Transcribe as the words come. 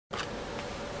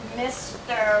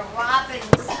Mr.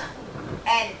 Robinson,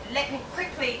 and let me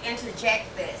quickly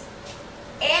interject this.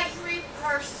 Every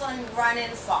person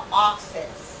running for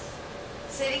office,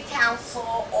 city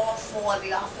council, or for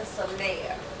the office of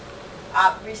mayor,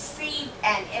 received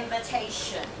an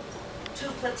invitation to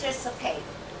participate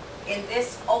in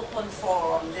this open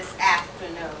forum this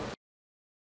afternoon.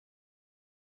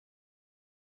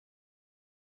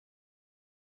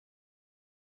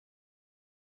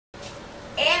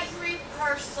 Every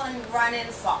person running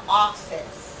for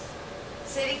office,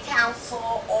 city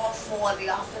council, or for the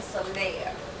office of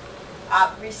mayor,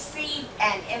 received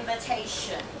an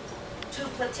invitation to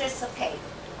participate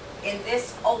in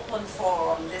this open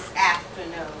forum this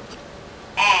afternoon.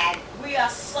 And we are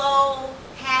so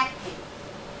happy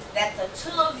that the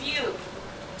two of you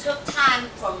took time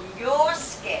from your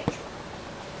schedule.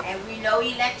 And we know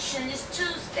election is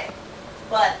Tuesday,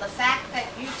 but the fact that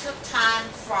you took time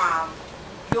from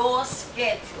your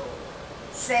schedule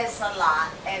says a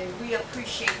lot, and we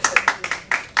appreciate you.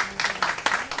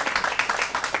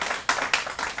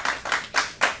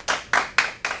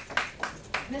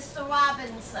 Mr.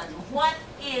 Robinson, what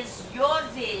is your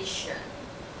vision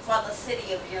for the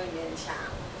city of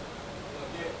Uniontown?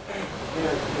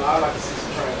 I like to see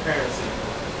some transparency.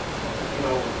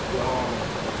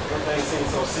 Everything seems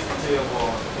so secretive,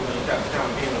 or you got to kind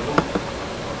of be in the loop.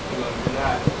 You're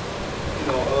not,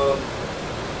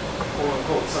 quote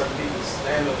unquote, certain people's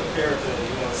standard of character.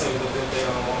 It seems as if they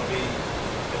don't want to be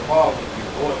involved with you,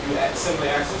 or if you simply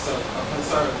ask yourself a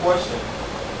concerned question.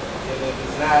 And if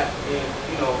it's not in,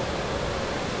 if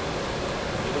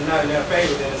it's not in their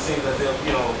favor, then it seems as if,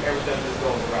 everything just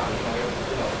goes around.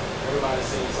 Everybody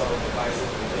seems so divisive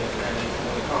and things of that nature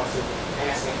when it comes to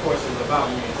asking questions about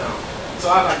Uniontown. So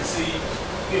I like to see,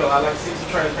 some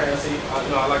transparency.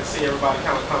 I like to see everybody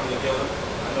kind of coming together.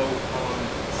 I know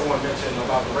someone mentioned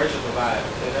about the racial divide,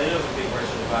 and there is a big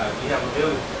racial divide. We have a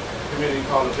village community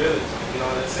called the Village, and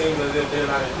it seems as if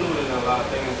they're not included in a lot of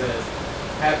things that's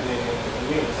happening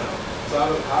in Uniontown. So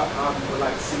I would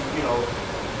like to see,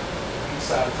 each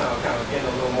side of town kind of getting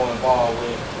a little more involved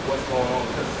with what's going on,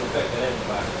 because it's affecting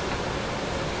everybody.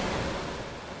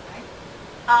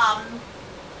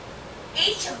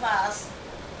 Each of us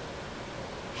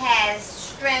has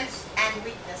strengths and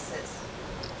weaknesses.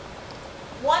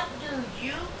 What do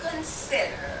you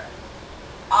consider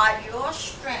are your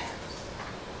strengths,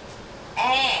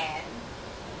 and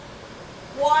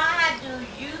why do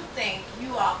you think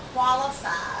you are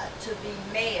qualified to be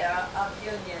mayor of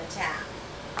Uniontown?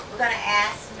 We're going to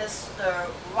ask Mr.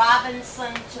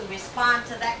 Robinson to respond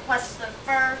to that question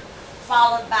first,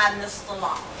 followed by Mr.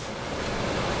 Long.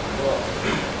 Well,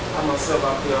 I myself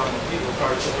out there, I'm a people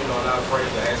person, not afraid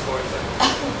to ask questions.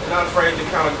 Not afraid to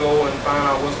kind of go and find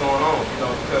out what's going on,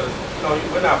 because,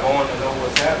 we're not born to know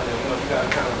what's happening. You got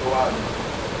to kind of go out and,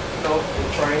 in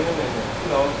training and,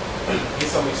 get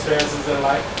some experiences in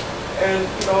life. And,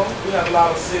 we have a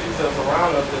lot of cities that's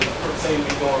around us that seem to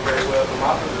be going very well.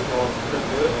 Demopolis is going pretty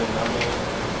good, and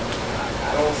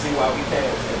I don't see why we can't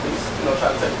at least,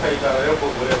 try to take a page out of their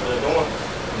book, whatever they're doing.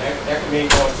 That could mean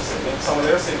going to some of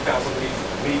their city council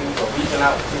meetings, or reaching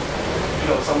out to,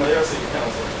 some of their city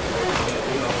council.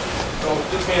 So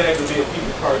just being able to be a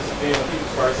people person, and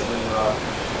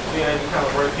being able to kind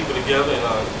of bring people together and,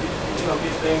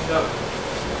 get things done,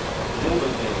 moving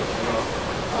things.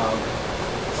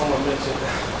 Someone mentioned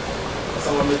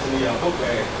the book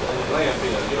bag in the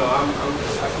landfill.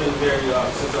 I've been very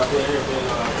since I've been here, been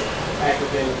active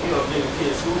in getting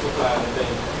kids school supplies and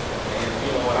things.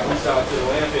 When I reached out to the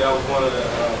landfill, I was one of the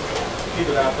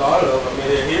people that I thought of.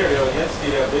 They're here, they're an entity,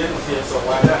 they're a business here, so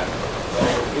why not? So,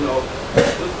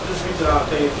 just reaching out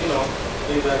things,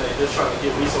 things that they're just trying to get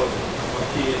resources for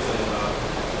kids and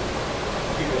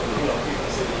people in the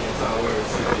city and town where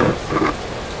it's is.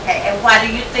 And why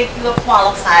do you think you are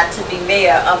qualified to be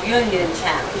mayor of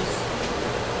Uniontown?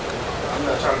 I'm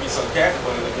not trying to be sarcastic,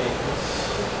 but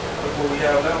look what we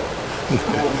have now.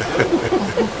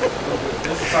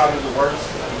 This is probably the worst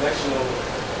electional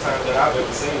time that I've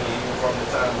ever seen, even from the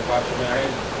time of Dr. Mayor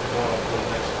going up for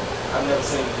election. I've never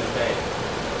seen it this bad.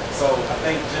 So I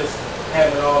think just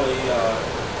having all the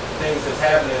things that's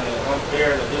happening and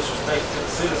unfair and the disrespect to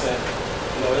the citizen,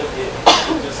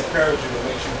 it just encourages you and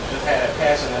makes you just have that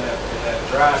passion and that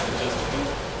drive to just do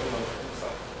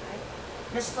something.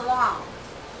 Mr. Long,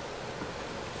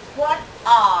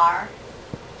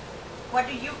 what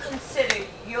do you consider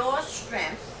your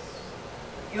strengths,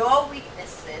 your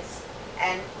weaknesses,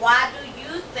 and why do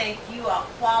you think you are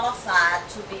qualified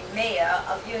to be mayor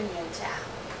of Uniontown?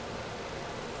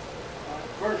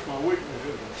 First, my weakness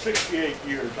is I'm 68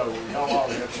 years old. Y'all ought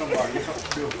to have somebody else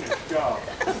doing this job.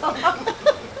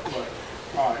 But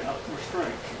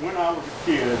when I was a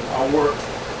kid, I worked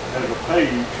as a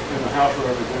page in the House of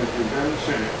Representatives and the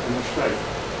Senate in the state.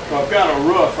 So I've got a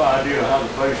rough idea of how the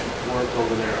basics work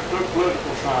over there. I took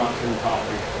political science in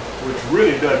college, which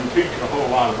really doesn't teach a whole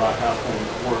lot about how things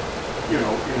work, you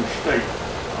know, in state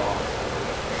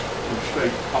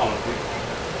politics.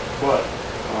 But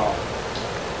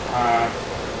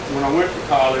when I went to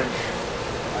college,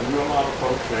 I knew a lot of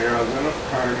folks there. I was in a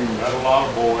fraternity, met a lot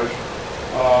of boys.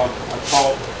 I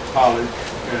taught college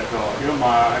at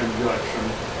MI in Judson.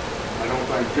 I don't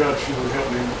think Judson would help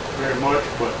me very much,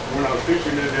 but when I was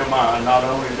teaching at MI, not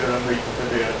only did I meet the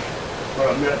cadets,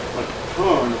 but I met a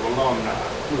ton of alumni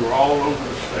who were all over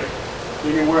the state.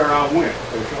 Anywhere I went,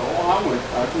 they said, oh, I went,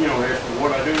 you know, asked me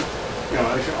what I do. You know,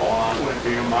 they said, oh, I went to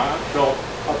MI. So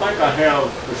I think I have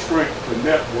the strength to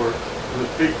network with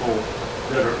people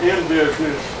that are in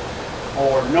business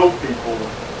or know people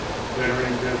that are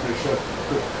in business that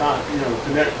could, you know,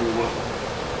 connect me with them.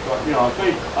 So, you know,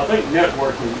 I think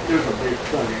networking is a big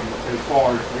thing as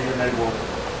far as being able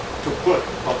to put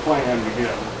a plan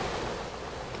together.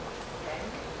 Okay.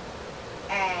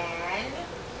 And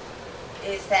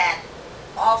is that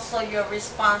also your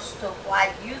response to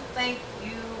why you think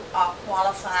you are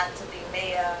qualified to be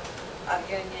mayor of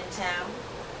Uniontown?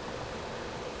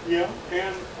 Yeah,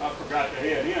 and I forgot to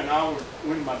add in,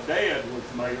 when my dad was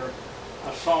mayor,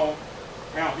 I saw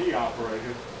how he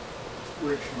operated,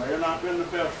 which may have not been the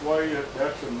best way.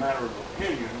 That's a matter of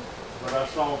opinion, but I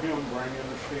saw him bring in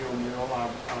the steel mill. I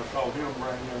saw him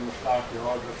bring in the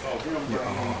stockyards. I saw him bring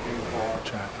in the King-Bar.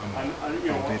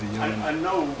 I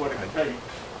know what it takes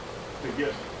to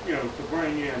get, you know, to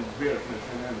bring in business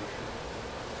and industry.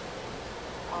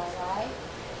 All right.